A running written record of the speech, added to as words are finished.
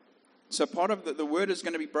So part of the word is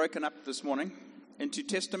going to be broken up this morning into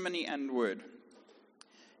testimony and word.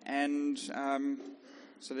 And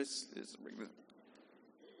so let's bring this.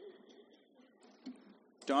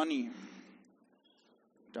 Donnie,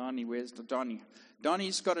 where's the Donnie?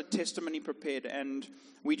 Donnie's got a testimony prepared, and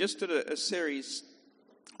we just did a series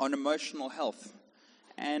on emotional health.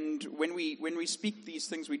 And when we speak these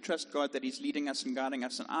things, we trust God that He's leading us and guiding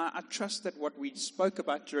us. And I trust that what we spoke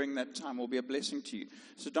about during that time will be a blessing to you.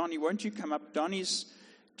 So Donnie, won't you come up? Donnie's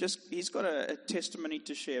he's got a testimony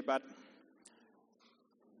to share about.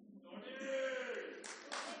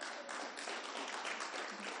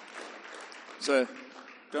 So,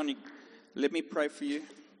 Donnie, let me pray for you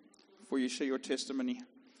before you share your testimony.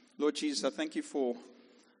 Lord Jesus, I thank you for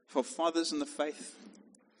fathers in the faith.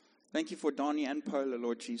 Thank you for Donnie and Paula,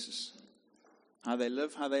 Lord Jesus. How they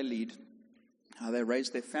live, how they lead, how they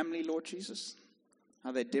raise their family, Lord Jesus.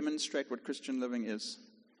 How they demonstrate what Christian living is.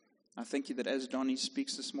 I thank you that as Donnie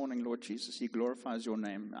speaks this morning, Lord Jesus, he glorifies your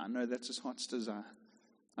name. I know that's his heart's desire.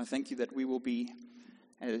 I thank you that we will be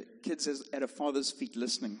kids at a father's feet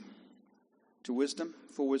listening to wisdom,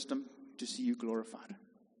 for wisdom, to see you glorified.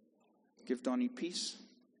 Give Donnie peace.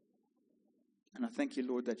 And I thank you,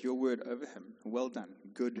 Lord, that your word over him, well done,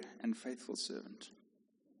 good and faithful servant.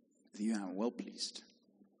 With you I am well pleased.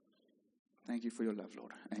 Thank you for your love,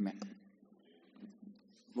 Lord. Amen.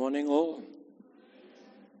 Morning, all.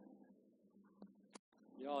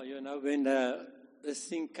 Yeah, when this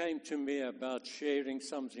thing came to me about sharing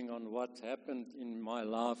something on what happened in my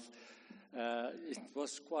life, it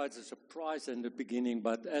was quite a surprise in the beginning,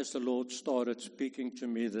 but as the Lord started speaking to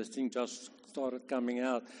me, the thing just started coming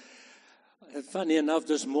out. Funny enough,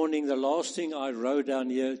 this morning, the last thing I wrote down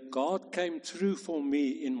here, God came through for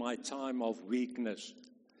me in my time of weakness.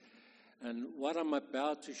 And what I'm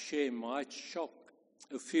about to share might shock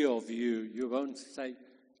a few of you. You won't say,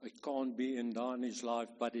 it can't be in Donnie's life,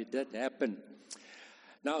 but it did happen.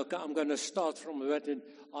 Now, I'm going to start from that.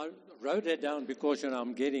 I wrote it down because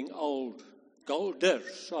I'm getting old. Older,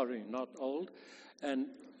 sorry, not old. And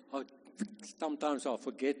sometimes I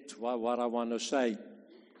forget what I want to say.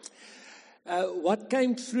 What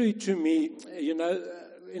came through to me,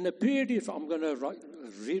 in a period, I'm going to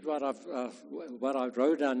read what I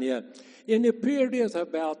wrote down here. In a period of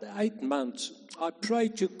about 8 months, I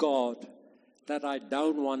prayed to God that I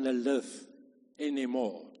don't want to live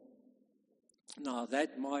anymore. Now,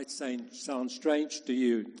 that might sound strange to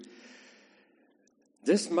you.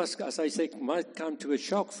 This must, as I say, might come to a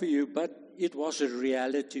shock for you, but it was a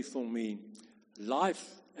reality for me. Life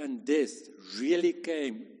and death really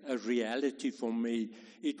came a reality for me.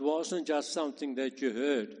 It wasn't just something that you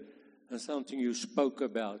heard and something you spoke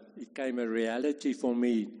about. It came a reality for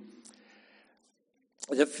me.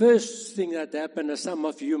 The first thing that happened, as some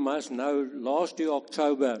of you must know, last year,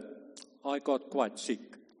 October, I got quite sick.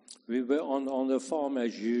 We were on the farm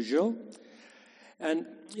as usual. And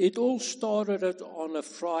it all started on a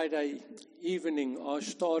Friday evening. I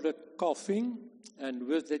started coughing, and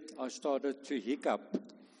with it, I started to hiccup.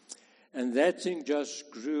 And that thing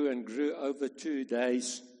just grew and grew over 2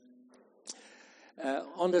 days.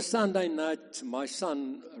 On a Sunday night, my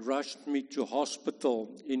son rushed me to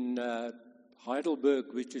hospital in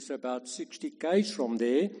Heidelberg, which is about 60 km from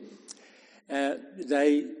there.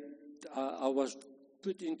 I was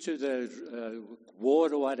put into the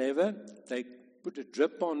ward or whatever. They put a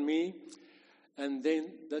drip on me, and then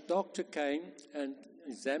the doctor came and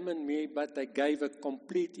examined me, but they gave a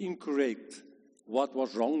complete incorrect what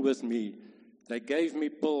was wrong with me. They gave me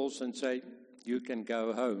pills and said, you can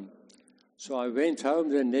go home. So I went home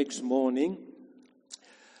the next morning.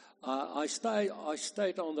 I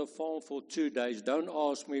stayed on the farm for 2 days. Don't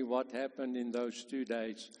ask me what happened in those 2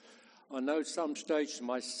 days. I know at some stage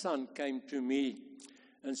my son came to me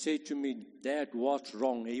and said to me, Dad, what's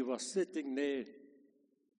wrong? He was sitting there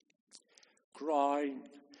crying.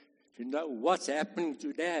 What's happening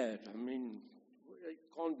to Dad? It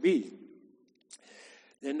can't be.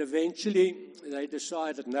 Then eventually they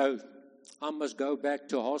decided, no, I must go back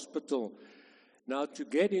to hospital. Now, to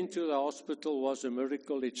get into the hospital was a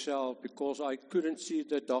miracle itself because I couldn't see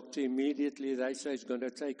the doctor immediately. They say it's going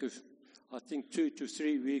to take, 2 to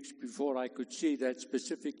 3 weeks before I could see that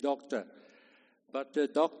specific doctor. But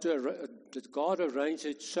God arranged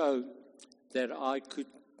it so that I could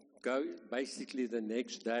go basically the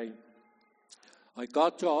next day. I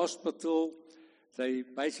got to hospital. They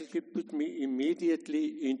basically put me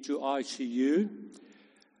immediately into ICU.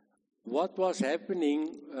 What was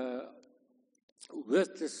happening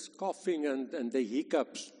with this coughing and the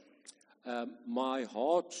hiccups, my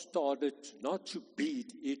heart started not to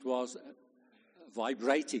beat, it was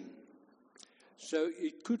vibrating. so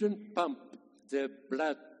it couldn't pump the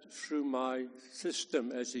blood through my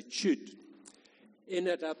system as it should.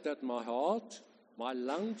 Ended up that my heart, my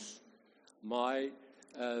lungs, my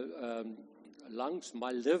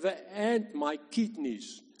liver, and my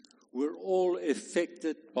kidneys were all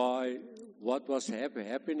affected by what was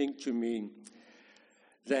happening to me.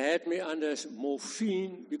 They had me under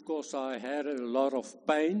morphine because I had a lot of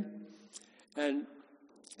pain. And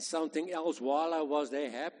something else while I was there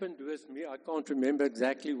happened with me. I can't remember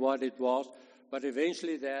exactly what it was, but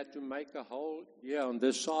eventually they had to make a hole here on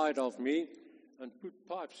this side of me and put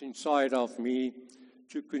pipes inside of me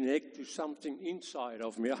to connect to something inside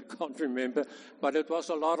of me. I can't remember, but it was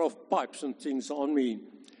a lot of pipes and things on me.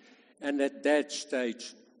 And at that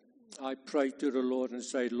stage, I prayed to the Lord and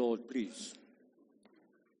said, Lord, please,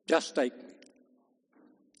 just take me.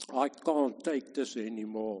 I can't take this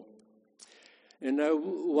anymore. You know,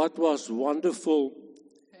 what was wonderful,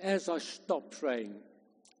 as I stopped praying,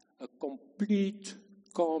 a complete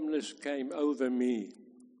calmness came over me.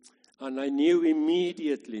 And I knew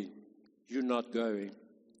immediately, you're not going,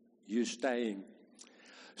 you're staying.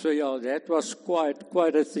 So yeah, that was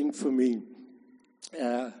quite a thing for me.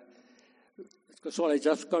 So I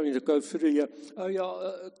just going to go through here.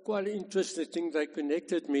 Quite an interesting thing. They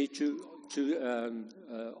connected me to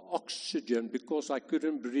oxygen because I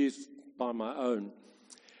couldn't breathe by my own.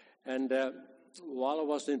 And while I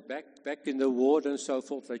was back in the ward and so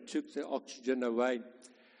forth, they took the oxygen away.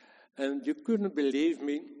 And you couldn't believe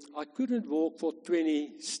me, I couldn't walk for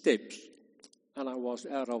 20 steps, and I was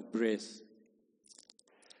out of breath.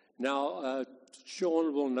 Now,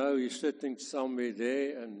 Sean will know, he's sitting somewhere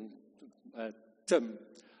there, and Tim.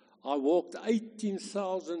 I walked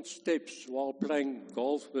 18,000 steps while playing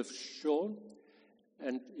golf with Sean,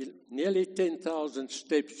 and nearly 10,000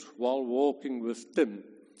 steps while walking with Tim.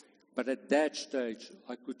 But at that stage,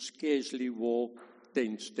 I could scarcely walk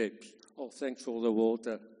 10 steps. Oh, thanks for the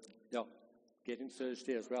water. Yeah, getting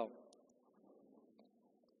thirsty as well.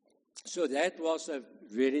 So that was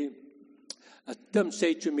Tim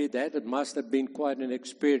said to me that it must have been quite an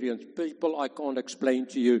experience. People, I can't explain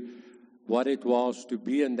to you what it was to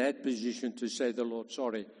be in that position to say to the Lord,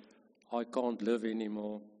 sorry, I can't live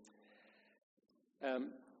anymore.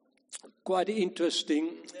 Quite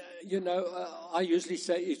interesting. I usually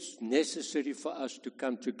say it's necessary for us to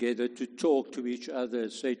come together, to talk to each other,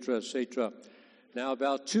 etc., etc. Now,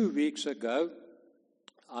 about 2 weeks ago,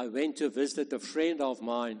 I went to visit a friend of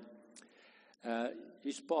mine.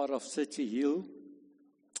 He's part of City Hill.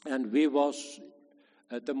 And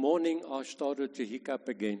at the morning, I started to hiccup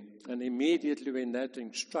again. And immediately when that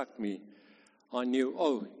thing struck me, I knew,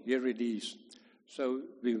 oh, here it is. So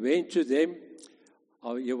we went to them.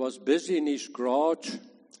 He was busy in his garage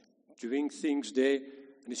doing things there.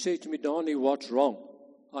 And he said to me, Donnie, what's wrong?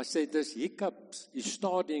 I said, this hiccup is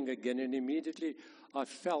starting again. And immediately I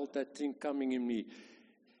felt that thing coming in me.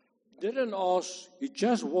 Didn't ask. He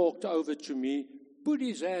just walked over to me, put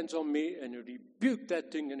his hands on me, and he rebuked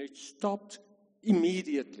that thing, and it stopped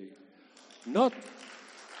immediately. Not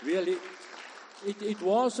really. It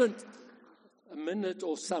wasn't a minute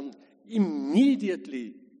or some.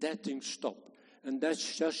 Immediately, that thing stopped. And that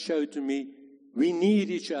just showed to me we need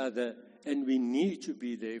each other, and we need to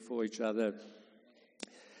be there for each other.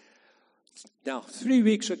 Now, 3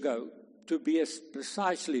 weeks ago, to be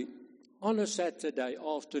precisely on a Saturday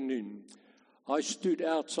afternoon, I stood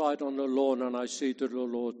outside on the lawn and I said to the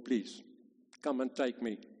Lord, please, come and take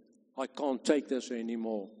me. I can't take this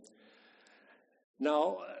anymore.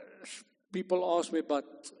 Now, people ask me,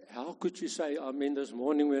 but how could you say, this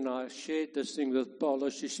morning when I shared this thing with Paula,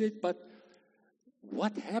 she said, but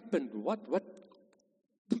what happened? What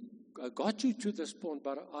got you to this point?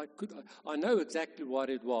 But I know exactly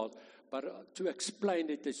what it was, but to explain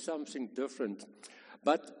it is something different.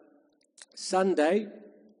 But Sunday,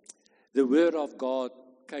 the word of God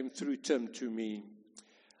came through Tim to me.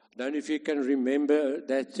 I don't know if you can remember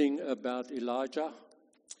that thing about Elijah,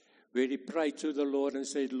 where he prayed to the Lord and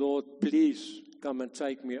said, Lord, please come and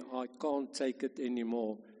take me. I can't take it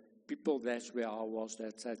anymore. People, that's where I was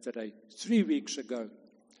that Saturday, 3 weeks ago.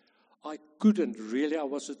 I couldn't really. I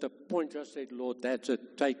was at the point I said, Lord, that's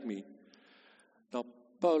it, take me. Now,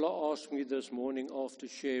 Paula asked me this morning after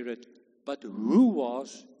share it, but who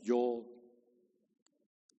was your,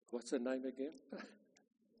 what's her name again?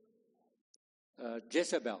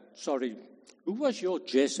 Jezebel, sorry. Who was your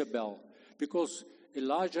Jezebel? Because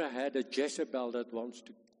Elijah had a Jezebel that wants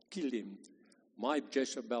to kill him. My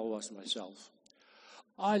Jezebel was myself.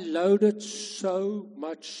 I loaded so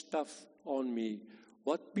much stuff on me.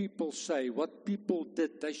 What people say, what people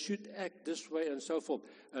did, they should act this way and so forth.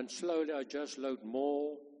 And slowly I just load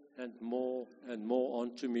more and more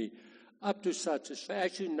onto me. Up to such,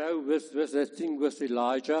 as you know, with the thing with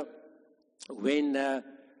Elijah, when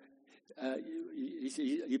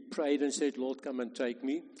he prayed and said, Lord, come and take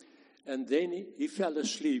me. And then he fell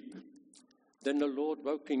asleep. Then the Lord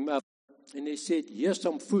woke him up and he said, here's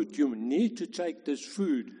some food. You need to take this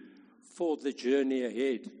food for the journey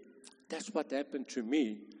ahead. That's what happened to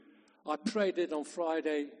me. I prayed it on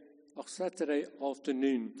Friday or Saturday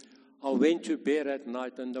afternoon. I went to bed at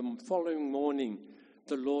night, and the following morning,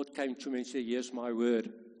 the Lord came to me and said, here's my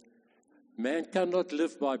word. Man cannot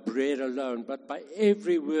live by bread alone, but by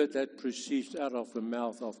every word that proceeds out of the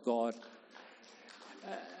mouth of God.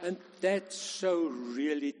 And that so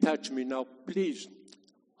really touched me. Now, please,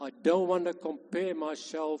 I don't want to compare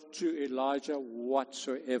myself to Elijah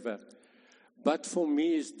whatsoever. But for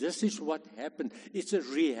me, this is what happened. It's a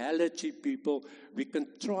reality, people. We can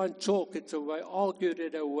try and talk it away, argue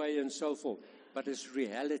it away, and so forth. But it's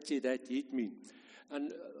reality that hit me.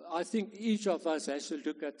 And I think each of us has to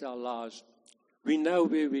look at our lives. We know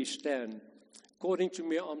where we stand. According to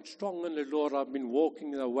me, I'm strong in the Lord. I've been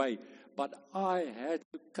walking the way. But I had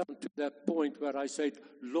to come to that point where I said,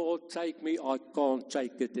 Lord, take me. I can't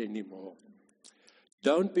take it anymore.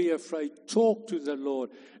 Don't be afraid. Talk to the Lord.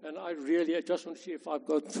 And I just want to see if I've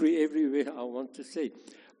got three everywhere I want to say.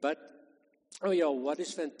 But, what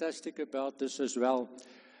is fantastic about this as well,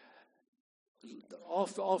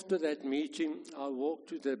 after that meeting, I walked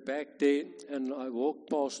to the back there, and I walked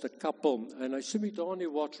past a couple, and I said, Donnie,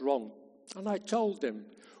 what's wrong? And I told them,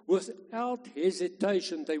 without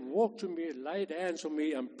hesitation, they walked to me, laid hands on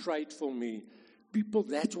me, and prayed for me. People,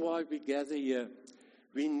 that's why we gather here.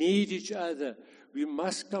 We need each other. We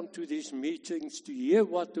must come to these meetings to hear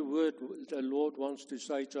what the Lord wants to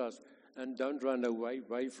say to us, and don't run away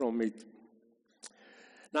from it.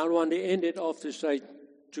 Now I want to end it off to say,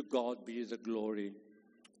 to God be the glory.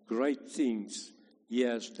 Great things He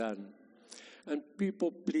has done. And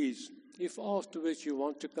people, please, if afterwards you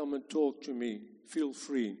want to come and talk to me, feel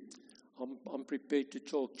free. I'm prepared to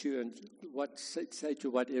talk to you and say to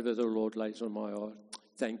whatever the Lord lays on my heart.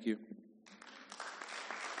 Thank you.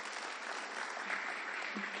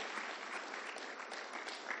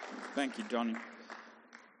 Thank you, Donnie.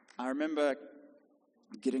 I remember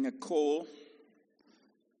getting a call.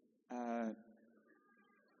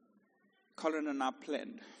 Colin and I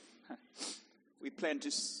planned. We planned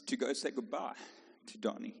to go say goodbye to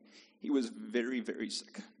Donnie. He was very, very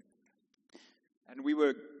sick. And we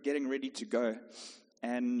were getting ready to go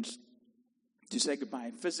and to say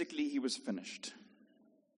goodbye. Physically, he was finished.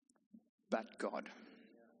 But God.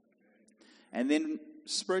 And then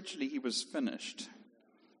spiritually, he was finished.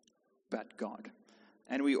 But God.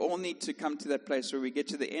 And we all need to come to that place where we get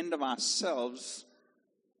to the end of ourselves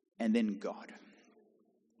and then God.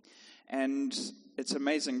 And it's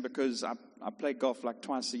amazing because I play golf like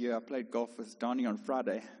twice a year. I played golf with Donnie on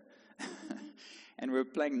Friday. And we were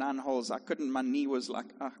playing 9 holes. My knee was like,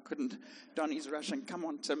 I couldn't. Donnie's rushing. Come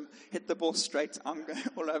on, Tim, hit the ball straight. I'm going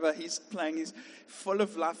all over. He's playing. He's full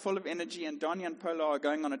of life, full of energy. And Donnie and Polo are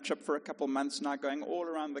going on a trip for a couple months now, going all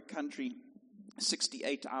around the country.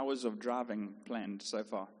 68 hours of driving planned so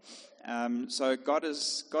far. So God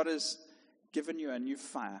has given you a new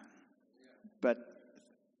fire. But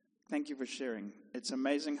thank you for sharing. It's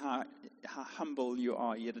amazing how humble you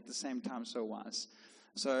are, yet at the same time so wise.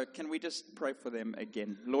 So can we just pray for them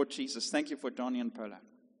again? Lord Jesus, thank you for Donnie and Paula.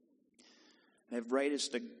 They've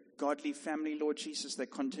raised a godly family, Lord Jesus. They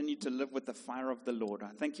continue to live with the fire of the Lord. I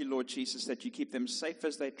thank you, Lord Jesus, that you keep them safe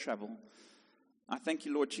as they travel. I thank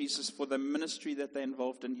you, Lord Jesus, for the ministry that they're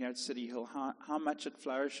involved in here at City Hill, how much it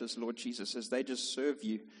flourishes, Lord Jesus, as they just serve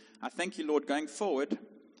you. I thank you, Lord, going forward.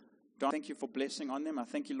 God, thank you for blessing on them. I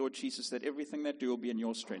thank you, Lord Jesus, that everything they do will be in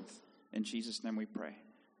your strength. In Jesus' name we pray.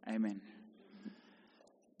 Amen.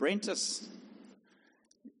 Brentus,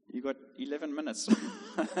 you got 11 minutes.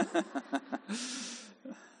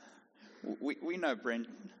 we know, Brent.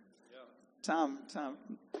 Time.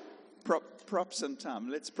 Props and time.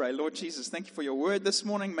 Let's pray. Lord Jesus, thank you for your word this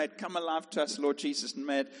morning. May it come alive to us, Lord Jesus, and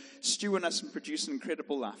may it stew in us and produce an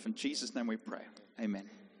incredible life. In Jesus' name we pray. Amen.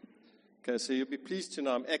 Okay, so you'll be pleased to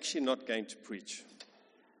know I'm actually not going to preach.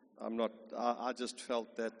 I'm not. I just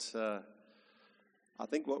felt that I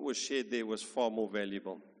think what was shared there was far more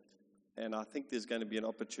valuable. And I think there's going to be an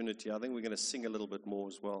opportunity. I think we're going to sing a little bit more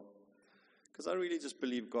as well. Because I really just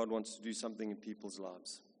believe God wants to do something in people's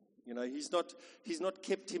lives. You know, he's not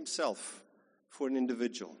kept himself for an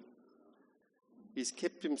individual. He's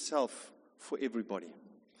kept himself for everybody.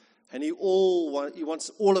 And he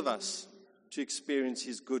wants all of us to experience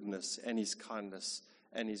his goodness and his kindness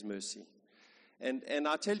and his mercy. And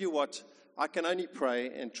I tell you what, I can only pray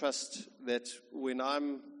and trust that when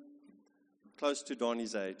I'm close to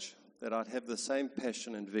Donnie's age, that I'd have the same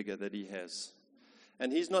passion and vigor that he has.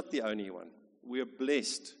 And he's not the only one. We are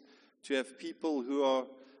blessed to have people who are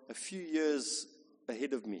a few years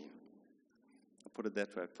ahead of me. I'll put it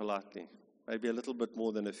that way, politely. Maybe a little bit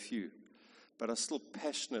more than a few, but are still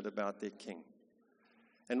passionate about their King.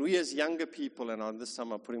 And we as younger people, and on this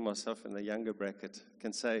time I'm putting myself in the younger bracket,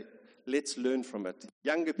 can say, let's learn from it.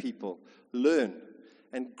 Younger people, learn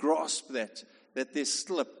and grasp that there's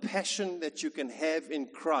still a passion that you can have in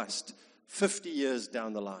Christ 50 years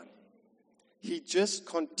down the line. He just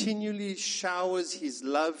continually showers His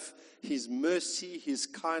love, His mercy, His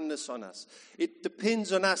kindness on us. It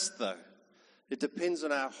depends on us, though. It depends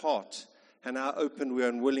on our heart and how open we are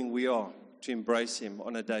and willing we are to embrace Him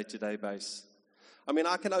on a day-to-day basis. I mean,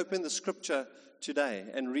 I can open the Scripture today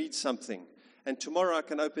and read something, and tomorrow I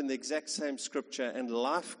can open the exact same Scripture and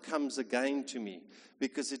life comes again to me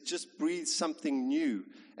because it just breathes something new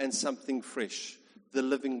and something fresh. The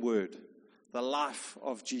living Word, the life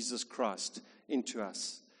of Jesus Christ into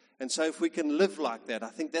us. And so if we can live like that, I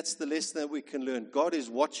think that's the lesson that we can learn. God is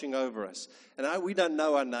watching over us. And we don't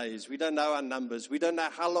know our days. We don't know our numbers. We don't know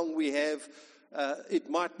how long we have. It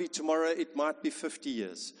might be tomorrow. It might be 50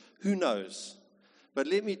 years. Who knows? But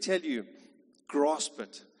let me tell you, grasp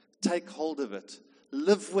it. Take hold of it.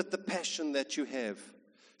 Live with the passion that you have.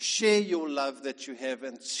 Share your love that you have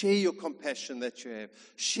and share your compassion that you have.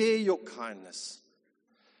 Share your kindness.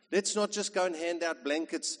 Let's not just go and hand out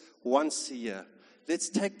blankets once a year. Let's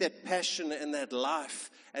take that passion and that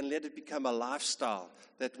life and let it become a lifestyle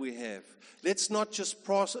that we have. Let's not just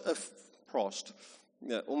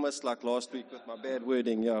almost like last week with my bad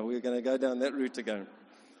wording. Yeah, we're going to go down that route again.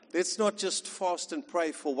 Let's not just fast and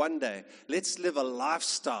pray for one day. Let's live a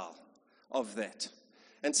lifestyle of that.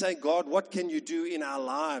 And say, God, what can you do in our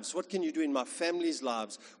lives? What can you do in my family's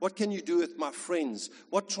lives? What can you do with my friends?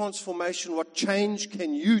 What transformation, what change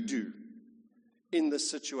can you do in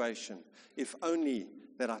this situation? If only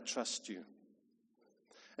that I trust you.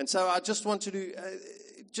 And so I just want to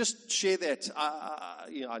just share that.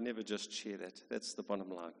 I never just share that. That's the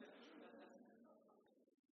bottom line.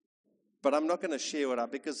 But I'm not going to share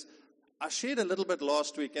because I shared a little bit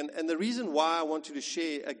last week. And the reason why I wanted to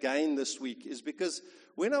share again this week is because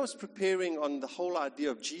when I was preparing on the whole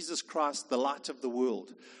idea of Jesus Christ, the light of the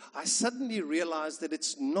world, I suddenly realized that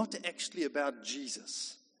it's not actually about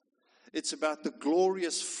Jesus. It's about the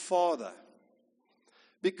glorious Father.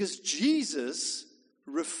 Because Jesus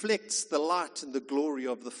reflects the light and the glory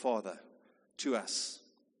of the Father to us.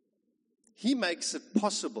 He makes it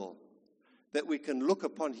possible that we can look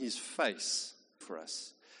upon His face for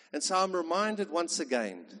us. And so I'm reminded once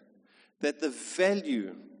again that the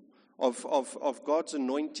value of God's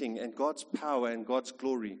anointing and God's power and God's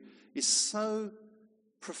glory is so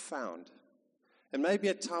profound. And maybe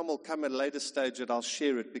a time will come at a later stage that I'll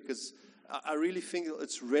share it because I really think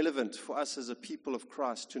it's relevant for us as a people of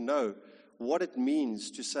Christ to know what it means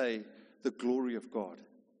to say the glory of God,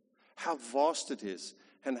 how vast it is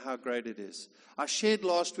and how great it is. I shared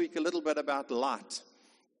last week a little bit about light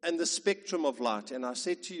and the spectrum of light. And I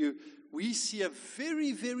said to you, we see a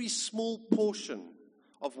very, very small portion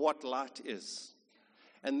of what light is.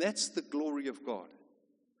 And that's the glory of God.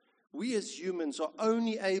 We as humans are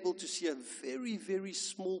only able to see a very, very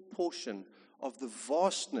small portion of the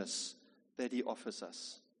vastness that He offers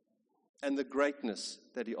us and the greatness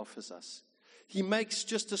that He offers us. He makes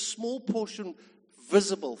just a small portion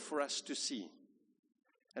visible for us to see.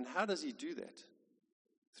 And how does He do that?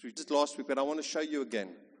 Through just last week, but I want to show you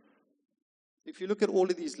again. If you look at all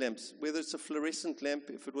of these lamps, whether it's a fluorescent lamp,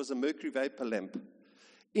 if it was a mercury vapor lamp,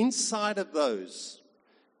 inside of those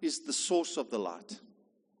is the source of the light.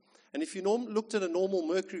 And if you looked at a normal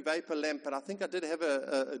mercury vapor lamp, and I think I did have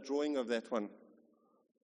a drawing of that one.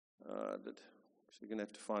 I did. So you're going to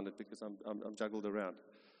have to find it because I'm juggled around.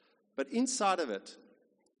 But inside of it,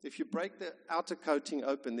 if you break the outer coating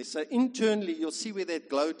open, they say internally you'll see where that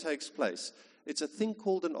glow takes place. It's a thing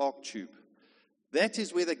called an arc tube. That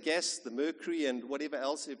is where the gas, the mercury and whatever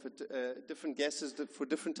else, if different gases for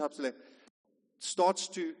different types of lamp, starts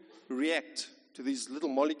to react to these little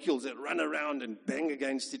molecules that run around and bang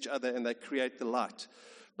against each other and they create the light.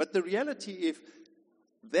 But the reality, if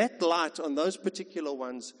that light on those particular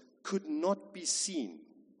ones could not be seen,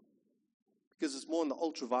 because it's more on the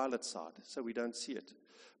ultraviolet side, so we don't see it.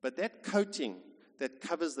 But that coating that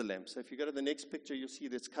covers the lamp, so if you go to the next picture, you'll see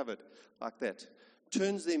that's covered like that,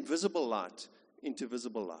 turns the invisible light into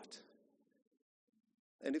visible light.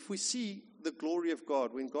 And if we see the glory of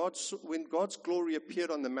God, when God's glory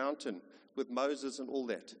appeared on the mountain, with Moses and all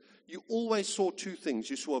that, you always saw two things.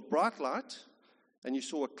 You saw a bright light and you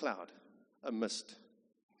saw a cloud, a mist.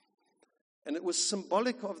 And it was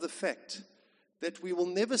symbolic of the fact that we will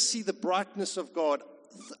never see the brightness of God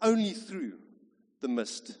only through the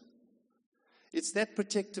mist. It's that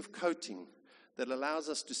protective coating that allows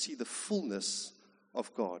us to see the fullness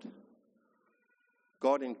of God.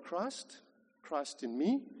 God in Christ, Christ in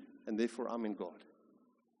me, and therefore I'm in God.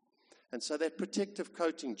 And so that protective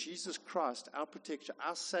coating, Jesus Christ, our protector,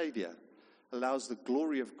 our Savior, allows the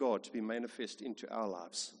glory of God to be manifest into our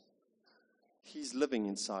lives. He's living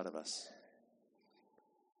inside of us.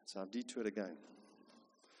 So I've detoured again.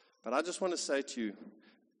 But I just want to say to you,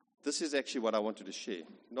 this is actually what I wanted to share.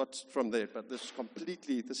 Not from there, but this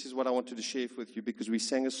is what I wanted to share with you because we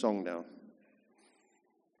sang a song now.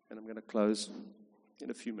 And I'm going to close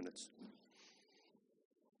in a few minutes.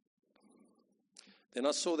 Then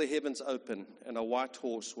I saw the heavens open, and a white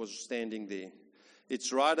horse was standing there.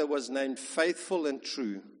 Its rider was named Faithful and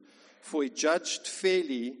True, for he judged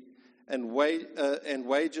fairly and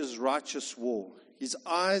wages righteous war. His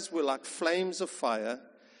eyes were like flames of fire,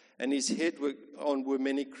 and his head were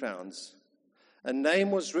many crowns. A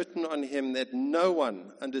name was written on him that no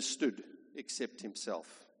one understood except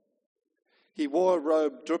himself. He wore a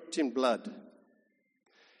robe dripped in blood,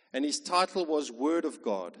 and his title was Word of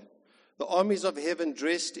God. The armies of heaven,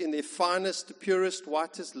 dressed in their finest, purest,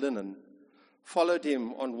 whitest linen, followed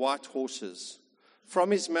him on white horses.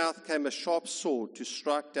 From his mouth came a sharp sword to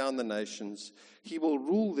strike down the nations. He will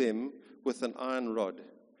rule them with an iron rod.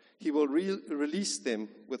 He will release them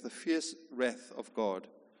with the fierce wrath of God,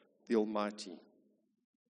 the Almighty.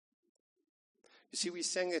 You see, we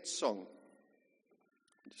sang that song.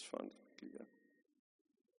 Just find it quickly here.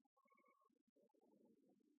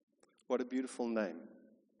 What a beautiful name.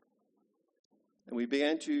 And we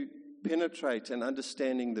began to penetrate and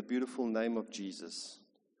understanding the beautiful name of Jesus.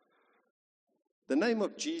 The name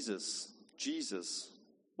of Jesus, Jesus,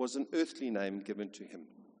 was an earthly name given to him.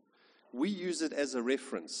 We use it as a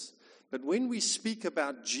reference. But when we speak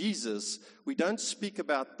about Jesus, we don't speak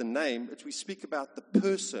about the name, but we speak about the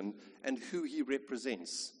person and who he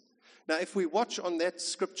represents. Now, if we watch on that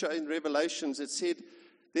scripture in Revelations, it said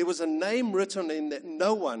there was a name written in that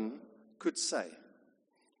no one could say.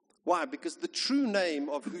 Why? Because the true name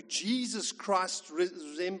of who Jesus Christ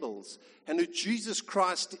resembles and who Jesus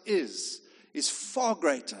Christ is far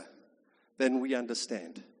greater than we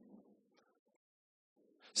understand.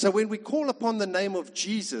 So when we call upon the name of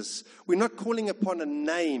Jesus, we're not calling upon a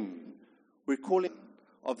name. We're calling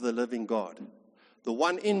of the living God. The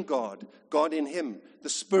one in God, God in him, the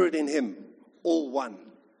Spirit in him, all one,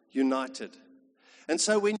 united. And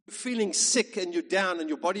so when you're feeling sick and you're down and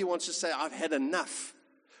your body wants to say, I've had enough,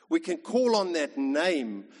 we can call on that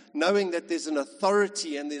name, knowing that there's an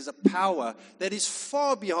authority and there's a power that is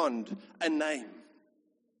far beyond a name.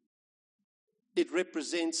 It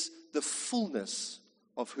represents the fullness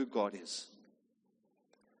of who God is.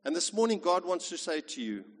 And this morning, God wants to say to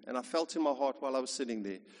you, and I felt in my heart while I was sitting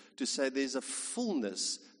there, to say there's a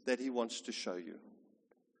fullness that he wants to show you.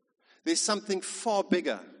 There's something far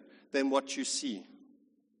bigger than what you see.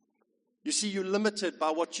 You see, you're limited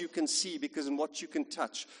by what you can see because in what you can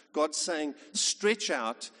touch. God's saying, stretch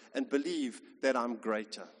out and believe that I'm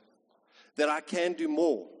greater, that I can do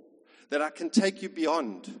more, that I can take you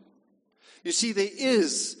beyond. You see, there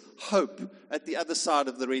is hope at the other side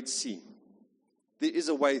of the Red Sea. There is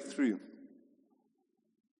a way through.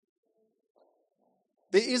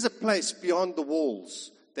 There is a place beyond the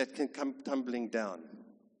walls that can come tumbling down.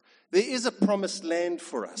 There is a promised land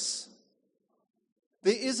for us.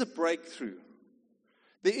 There is a breakthrough.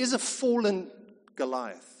 There is a fallen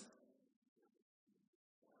Goliath.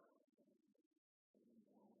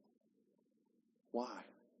 Why?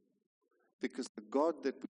 Because the God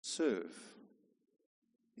that we serve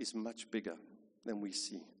is much bigger than we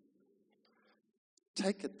see.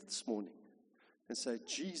 Take it this morning and say,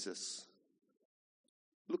 Jesus,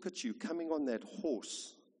 look at you coming on that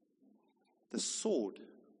horse, the sword,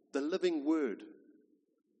 the living word.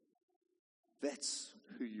 That's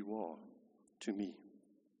who you are to me.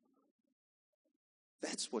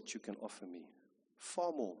 That's what you can offer me.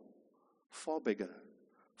 Far more, far bigger,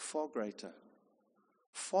 far greater,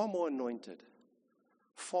 far more anointed,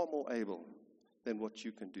 far more able than what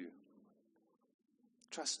you can do.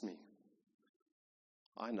 Trust me.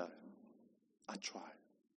 I know. I try.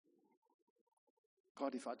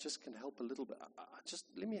 God, if I just can help a little bit,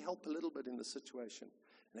 let me help a little bit in the situation.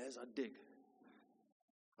 And as I dig,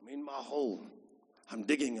 I'm in my hole. I'm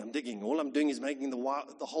digging. All I'm doing is making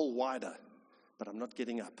the hole wider, but I'm not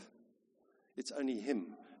getting up. It's only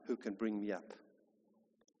him who can bring me up.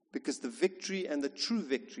 Because the victory and the true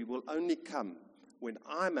victory will only come when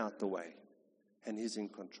I'm out the way and He's in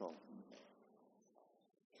control.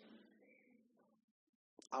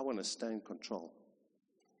 I want to stay in control.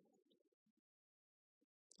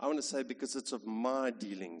 I want to say, because it's of my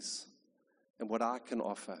dealings and what I can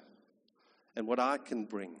offer and what I can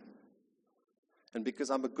bring. And because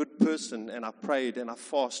I'm a good person and I prayed and I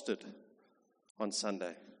fasted on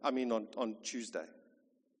Tuesday.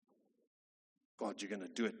 God, you're going to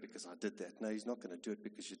do it because I did that. No, He's not going to do it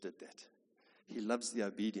because you did that. He loves the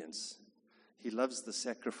obedience. He loves the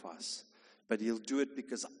sacrifice. But He'll do it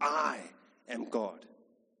because I am God.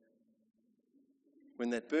 When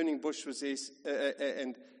that burning bush was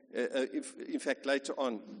there, in fact, later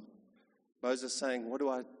on, Moses saying, what do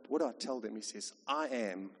I tell them? He says, I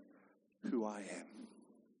am who I am.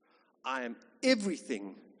 I am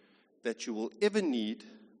everything that you will ever need,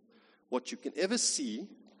 what you can ever see,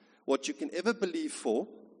 what you can ever believe for,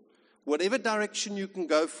 whatever direction you can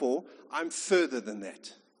go for. I'm further than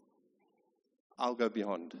that. I'll go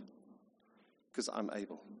beyond because I'm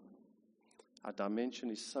able. Our dimension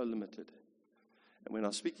is so limited. And when I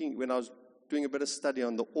was doing a bit of study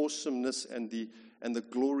on the awesomeness and the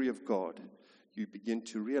glory of God, you begin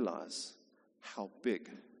to realize how big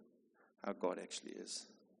our God actually is.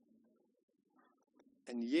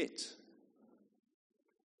 And yet,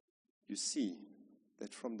 you see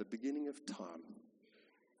that from the beginning of time,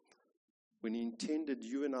 when He intended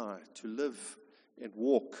you and I to live and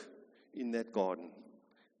walk in that garden,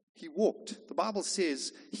 He walked. The Bible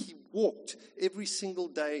says He walked every single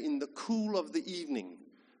day in the cool of the evening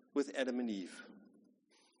with Adam and Eve.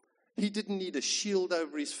 He didn't need a shield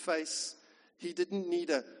over His face. He didn't need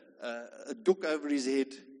a dook over His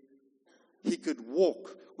head. He could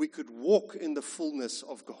walk. We could walk in the fullness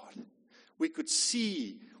of God. We could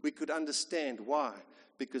see, we could understand why.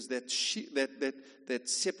 Because that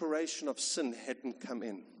separation of sin hadn't come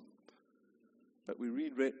in. But we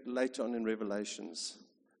read later on in Revelations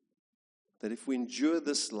that if we endure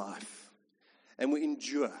this life, and we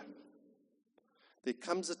endure, there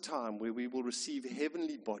comes a time where we will receive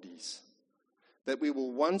heavenly bodies, that we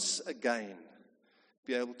will once again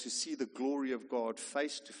be able to see the glory of God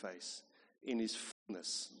face to face in His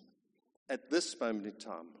fullness. At this moment in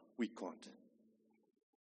time, we can't.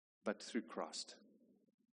 But through Christ.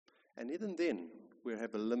 And even then, we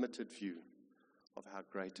have a limited view of how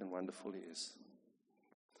great and wonderful He is.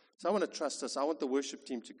 So I want to trust us. I want the worship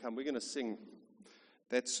team to come. We're going to sing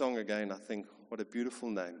that song again, I think. What a beautiful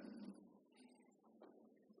name.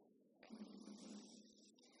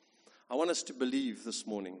 I want us to believe this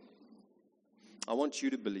morning. I want you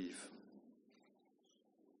to believe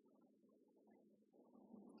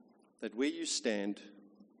that where you stand,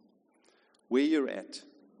 where you're at,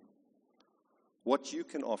 what you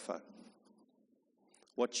can offer,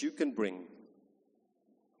 what you can bring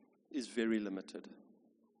is very limited.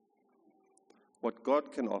 What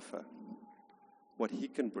God can offer, what He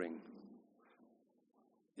can bring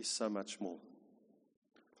is so much more.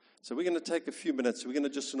 So we're going to take a few minutes. We're going to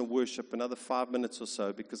just worship another 5 minutes or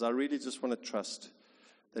so, because I really just want to trust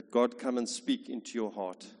that God come and speak into your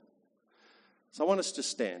heart. So I want us to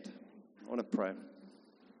stand. I want to pray.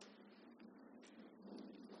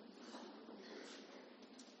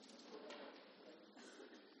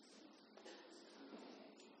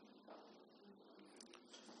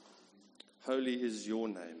 Holy is your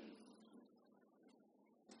name.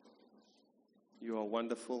 You are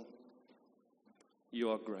wonderful. You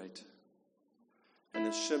are great. And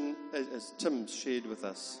as Tim shared with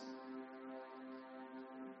us,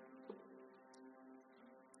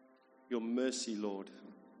 your mercy, Lord,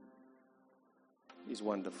 is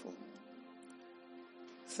wonderful.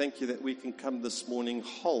 Thank you that we can come this morning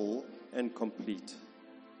whole and complete.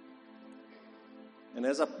 And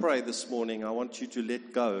as I pray this morning, I want you to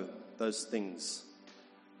let go those things,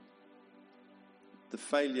 the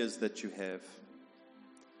failures that you have,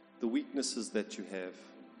 the weaknesses that you have,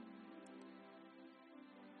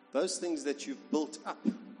 those things that you've built up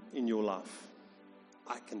in your life.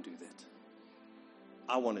 I can do that.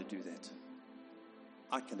 I want to do that.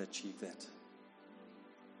 I can achieve that.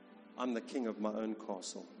 I'm the king of my own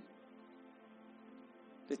castle.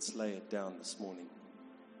 Let's lay it down this morning.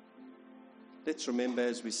 Let's remember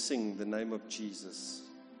as we sing the name of Jesus,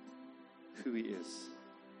 who He is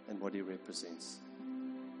and what He represents.